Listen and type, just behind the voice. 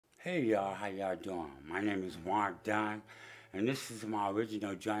Hey y'all, how y'all doing? My name is Mark Dunn, and this is my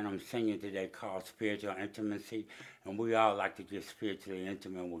original joint I'm singing today called Spiritual Intimacy, and we all like to get spiritually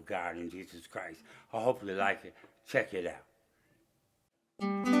intimate with God and Jesus Christ. I hope you like it. Check it out.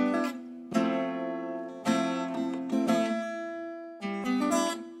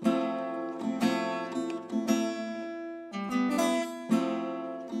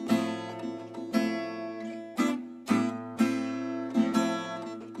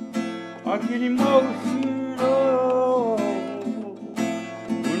 I get emotional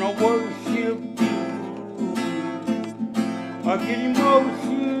when I worship you. I get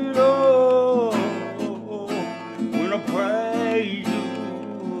emotional when I praise you.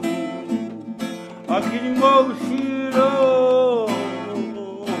 I get emotional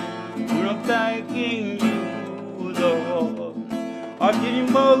when I'm thanking you, Lord. I get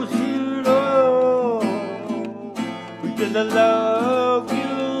emotional because I love you.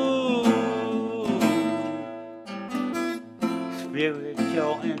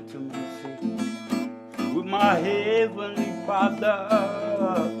 Spiritual intimacy with my Heavenly Father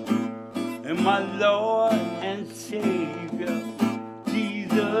and my Lord and Savior,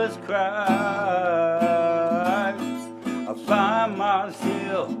 Jesus Christ. I find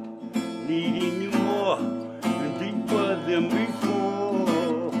myself needing you more and deeper than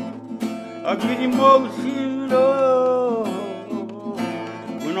before. I get emotional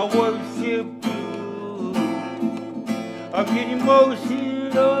when I worship you. I get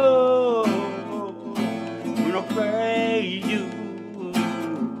emotional when I praise you.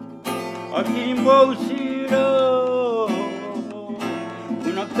 I get emotional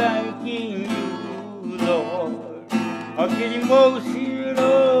when I'm thanking you, Lord. I get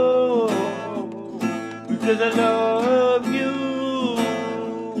emotional because I love you.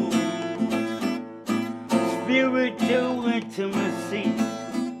 Spiritual intimacy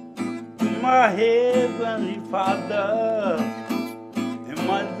with my Heavenly Father and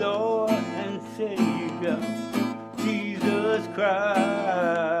my Lord and Savior, Jesus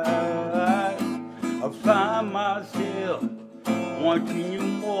Christ. I find myself wanting you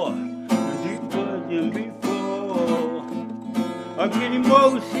more and deeper than before. I get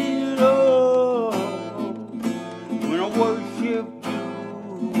emotional when I worship you.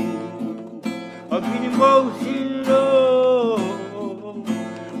 I get emotional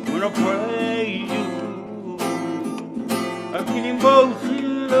when I praise you. I get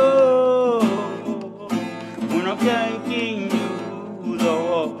emotional when I'm thanking you,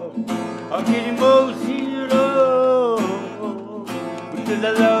 Lord. I get emotional because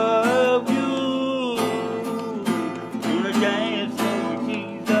I love you. Wanna dance with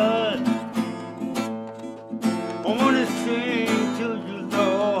Jesus. I wanna sing to you,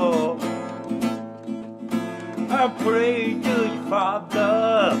 Lord. I pray to you,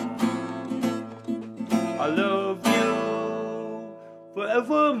 Father. I love you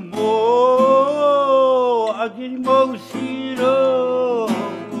forevermore. I get emotional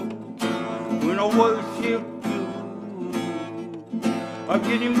when I worship you. I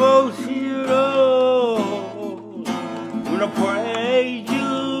get emotional when I praise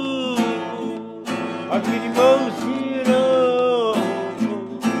you. I get emotional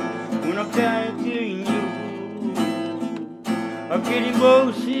when I'm thanking you. I get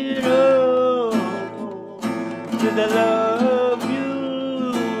emotional because I love you.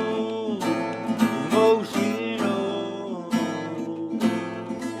 Emotional,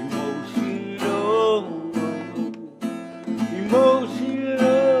 emotional,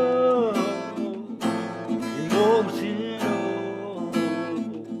 emotional, emotional.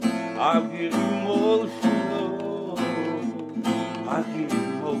 I get emotional. I get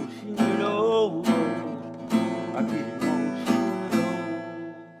emotional. I get emotional.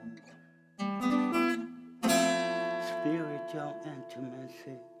 Spiritual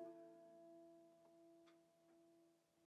intimacy.